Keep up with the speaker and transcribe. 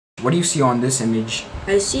What do you see on this image?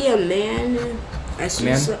 I see a man. I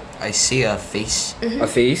see a face. A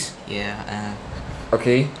face? Yeah.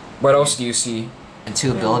 Okay. What else do you see? And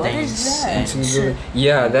two buildings. What is that?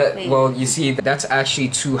 Yeah, well, you see, that's actually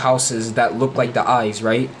two houses that look like the eyes,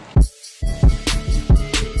 right?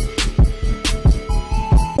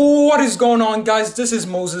 What is going on, guys? This is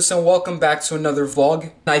Moses and welcome back to another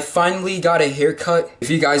vlog. I finally got a haircut, if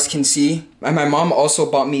you guys can see. And my mom also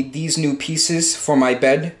bought me these new pieces for my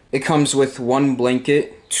bed. It comes with one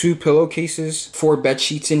blanket, two pillowcases, 4 bed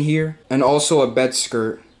sheets in here, and also a bed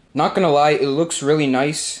skirt. Not gonna lie, it looks really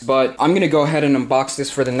nice, but I'm gonna go ahead and unbox this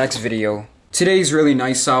for the next video. Today's really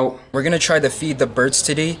nice out. We're gonna try to feed the birds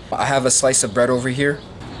today. I have a slice of bread over here.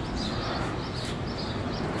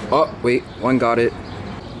 Oh, wait, one got it.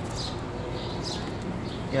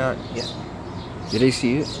 Yeah. Did they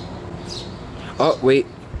see it? Oh, wait.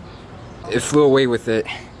 It flew away with it.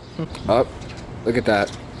 Oh, look at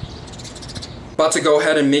that. About to go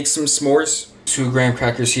ahead and make some s'mores. 2 graham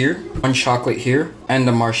crackers here, 1 chocolate here, and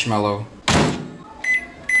the marshmallow.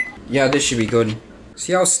 Yeah, this should be good.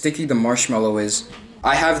 See how sticky the marshmallow is?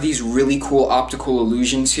 I have these really cool optical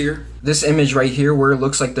illusions here. This image right here where it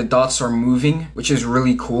looks like the dots are moving, which is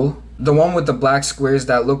really cool. The one with the black squares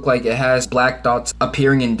that look like it has black dots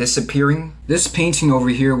appearing and disappearing. This painting over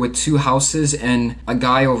here with 2 houses and a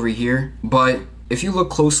guy over here. But if you look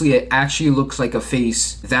closely, it actually looks like a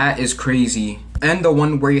face. That is crazy. And the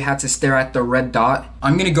one where you had to stare at the red dot.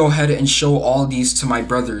 I'm gonna go ahead and show all these to my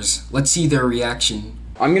brothers. Let's see their reaction.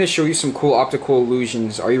 I'm gonna show you some cool optical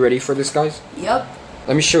illusions. Are you ready for this, guys? Yep.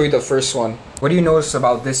 Let me show you the first one. What do you notice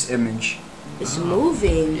about this image? It's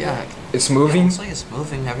moving. Yeah. It's moving? Yeah, it's like it's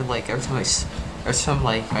moving every time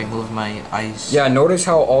I move my eyes. Yeah, notice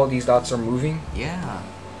how all these dots are moving? Yeah.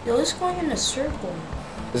 Yo, it's going in a circle.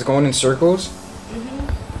 It's going in circles?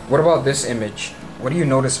 Mm-hmm. What about this image? What do you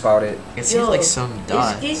notice about it? I can see like some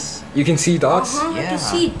dots. You can see dots? Yeah. I can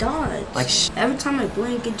see dots. Like every time I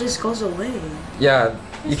blink, it just goes away. Yeah,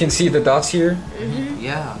 you can see the dots here? Mm-hmm.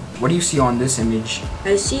 Yeah. What do you see on this image?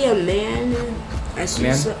 I see a man. I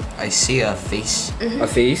see a face. Mm-hmm. A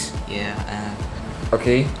face? Yeah.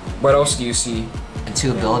 Okay. What else do you see? And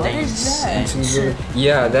 2 buildings. What is that?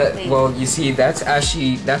 Yeah, well, you see, that's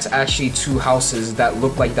actually 2 houses that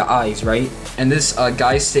look like the eyes, right? And this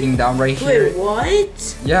guy's sitting down right here. Wait,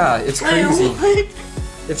 what? Yeah, it's crazy. Wait, what?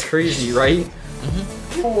 It's crazy, right?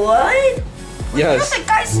 Mm-hmm. What? Yes. There's a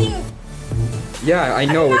guy seeing. Yeah, I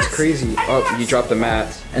know, it's crazy. Oh, you dropped the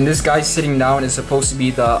mat. And this guy sitting down is supposed to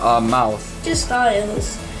be the mouth. Just thought it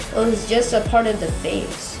was just a part of the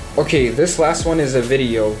face. Okay, this last one is a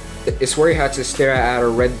video. It's where you had to stare at a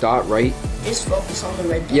red dot, right? Just focus on the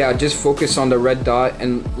red dot. Yeah, just focus on the red dot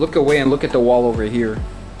and look away and look at the wall over here.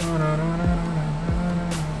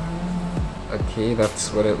 Okay,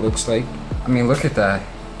 that's what it looks like. I mean, look at that.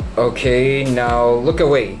 Okay, now look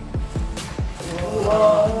away.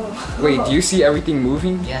 Whoa. Wait, do you see everything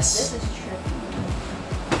moving? Yes. This is trippy.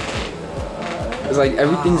 It's like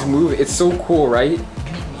everything's moving. It's so cool, right?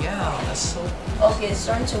 Yeah, that's so. Okay, it's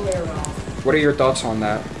starting to wear off. What are your thoughts on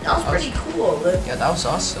that? That was pretty cool. Look. Yeah, that was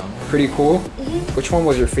awesome. Pretty cool? Mm-hmm. Which one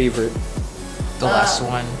was your favorite? The last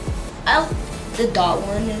one. The dot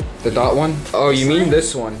one. The dot one? Oh, you mean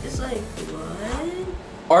this one? It's like, what?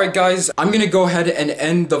 Alright guys, I'm gonna go ahead and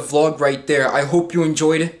end the vlog right there. I hope you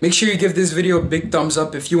enjoyed. Make sure you give this video a big thumbs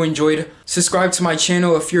up if you enjoyed. Subscribe to my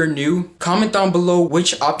channel if you're new. Comment down below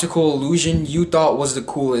which optical illusion you thought was the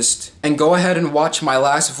coolest. And go ahead and watch my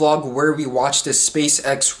last vlog where we watched the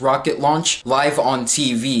SpaceX rocket launch live on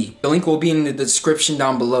TV. The link will be in the description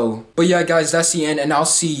down below. But yeah guys, that's the end and I'll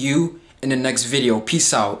see you in the next video.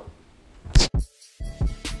 Peace out.